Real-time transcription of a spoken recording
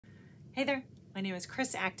Hey there, my name is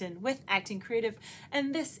Chris Acton with Acting Creative,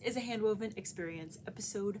 and this is a Handwoven Experience,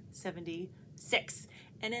 episode 76.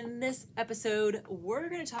 And in this episode, we're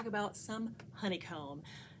going to talk about some honeycomb.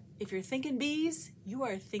 If you're thinking bees, you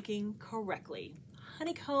are thinking correctly.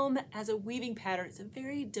 Honeycomb as a weaving pattern is a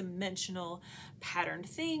very dimensional pattern.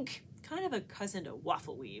 Think kind of a cousin to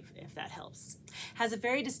waffle weave, if that helps. Has a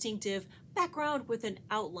very distinctive background with an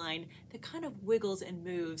outline that kind of wiggles and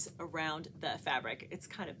moves around the fabric. It's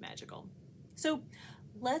kind of magical. So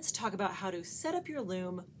let's talk about how to set up your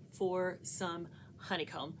loom for some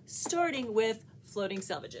honeycomb, starting with floating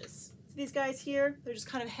selvages. So these guys here, they're just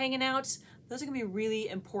kind of hanging out. Those are gonna be really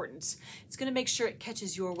important. It's gonna make sure it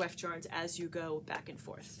catches your weft yarns as you go back and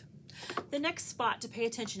forth. The next spot to pay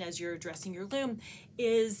attention as you're dressing your loom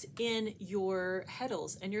is in your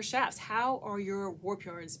heddles and your shafts. How are your warp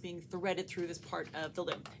yarns being threaded through this part of the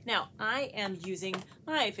loom? Now, I am using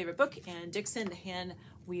my favorite book, Ann Dixon, The Hand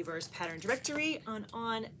Weaver's Pattern Directory,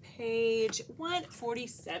 on page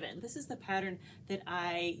 147. This is the pattern that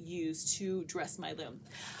I use to dress my loom.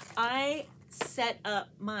 I set up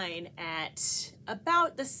mine at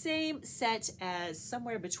about the same set as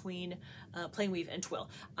somewhere between plain weave and twill.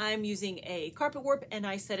 I'm using a carpet warp and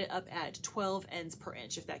I set it up at 12 ends per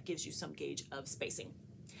inch, if that gives you some gauge of spacing.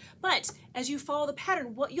 But as you follow the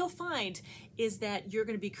pattern, what you'll find is that you're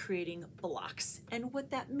going to be creating blocks. And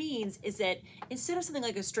what that means is that instead of something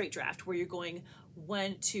like a straight draft where you're going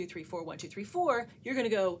 1, 2, 3, 4, 1, 2, 3, 4, you're going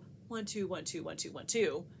to go 1, 2, 1, 2, 1, 2, 1,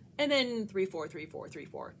 2. And then 3, 4, 3, 4, 3,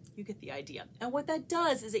 4. You get the idea. And what that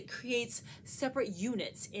does is it creates separate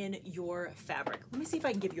units in your fabric. Let me see if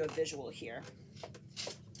I can give you a visual here.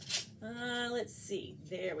 Let's see.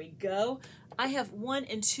 There we go. I have 1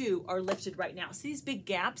 and 2 are lifted right now. See these big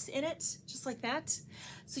gaps in it? Just like that.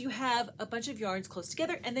 So you have a bunch of yarns close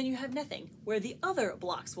together, and then you have nothing, where the other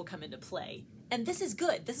blocks will come into play. And this is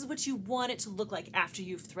good. This is what you want it to look like after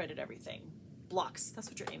you've threaded everything. Blocks. That's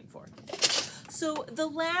what you're aiming for. So the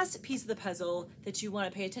last piece of the puzzle that you want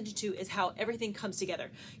to pay attention to is how everything comes together.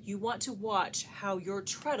 You want to watch how your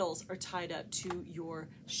treadles are tied up to your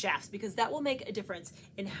shafts, because that will make a difference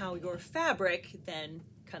in how your fabric then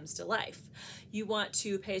comes to life. You want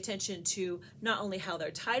to pay attention to not only how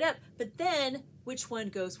they're tied up, but then which one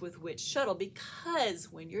goes with which shuttle, because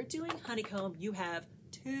when you're doing honeycomb, you have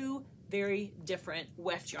 2 very different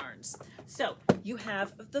weft yarns. So you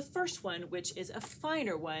have the first one, which is a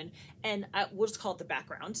finer one, and we'll just call it the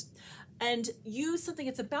background, and use something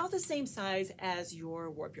that's about the same size as your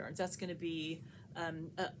warp yarns. That's going to be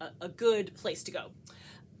a good place to go.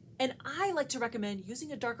 And I like to recommend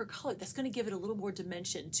using a darker color that's going to give it a little more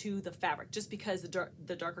dimension to the fabric, just because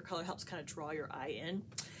the darker color helps kind of draw your eye in.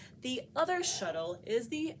 The other shuttle is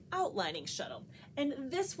the outlining shuttle.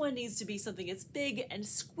 And this one needs to be something that's big and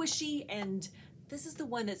squishy, and this is the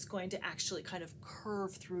one that's going to actually kind of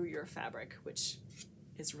curve through your fabric, which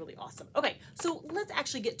is really awesome. Okay, so let's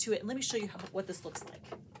actually get to it, and let me show you what this looks like.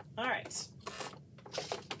 All right.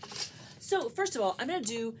 So first of all, I'm going to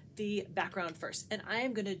do the background first, and I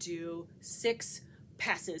am going to do 6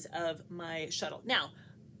 passes of my shuttle. Now,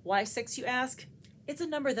 why 6, you ask? It's a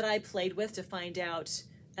number that I played with to find out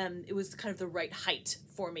it was kind of the right height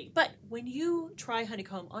for me. But when you try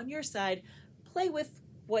honeycomb on your side, play with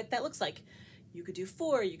what that looks like. You could do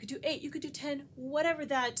 4, you could do 8, you could do 10, whatever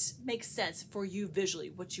that makes sense for you visually,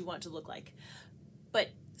 what you want to look like. But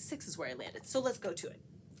 6 is where I landed, so let's go to it.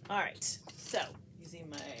 All right, so using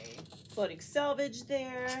my floating selvage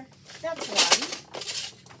there, that's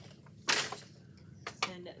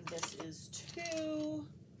 1. And this is 2.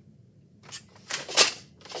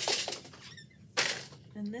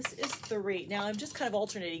 And this is 3. Now I'm just kind of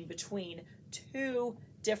alternating between 2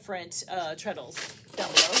 different treadles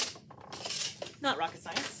down below. Not rocket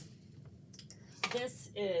science. This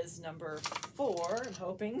is number 4, I'm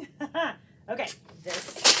hoping. Okay,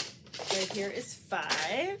 this right here is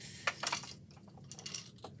 5.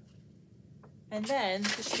 And then,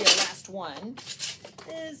 this should be our last one,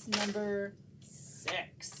 is number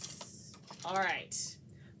 6. All right,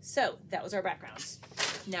 so that was our background.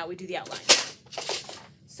 Now we do the outline.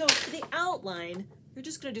 So for the outline, you're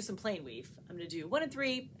just going to do some plain weave. I'm going to do 1 and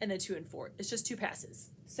 3, and then 2 and 4. It's just 2 passes.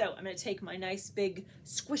 So I'm going to take my nice big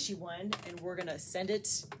squishy one, and we're going to send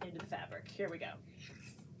it into the fabric. Here we go.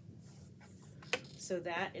 So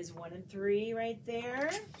that is 1 and 3 right there.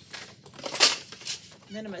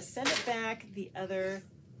 And then I'm going to send it back the other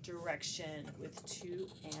direction with 2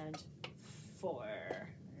 and 4.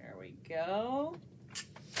 There we go.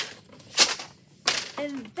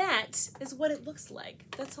 And that is what it looks like.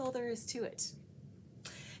 That's all there is to it.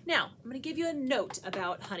 Now, I'm going to give you a note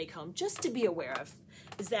about honeycomb, just to be aware of,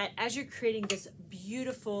 is that as you're creating this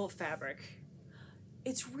beautiful fabric.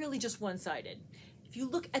 It's really just one-sided. If you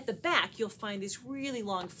look at the back, you'll find these really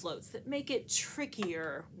long floats that make it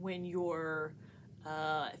trickier when you're,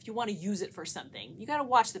 if you want to use it for something. You got to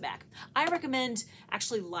watch the back. I recommend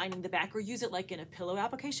actually lining the back or use it like in a pillow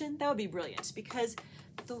application. That would be brilliant because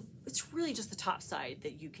it's really just the top side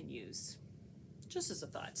that you can use. Just as a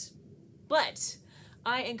thought. But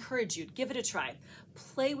I encourage you to give it a try.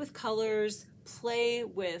 Play with colors, play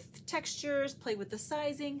with textures, play with the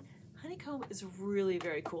sizing. Honeycomb is really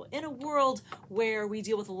very cool. In a world where we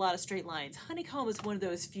deal with a lot of straight lines, honeycomb is one of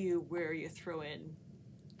those few where you throw in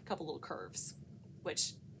a couple little curves,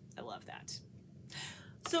 which I love that.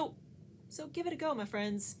 So give it a go, my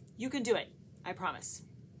friends. You can do it, I promise.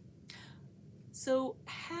 So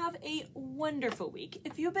have a wonderful week.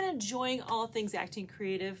 If you've been enjoying all things acting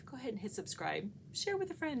creative, go ahead and hit subscribe. Share with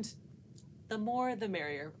a friend. The more, the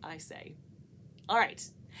merrier, I say. All right,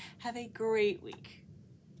 have a great week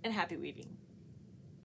and happy weaving.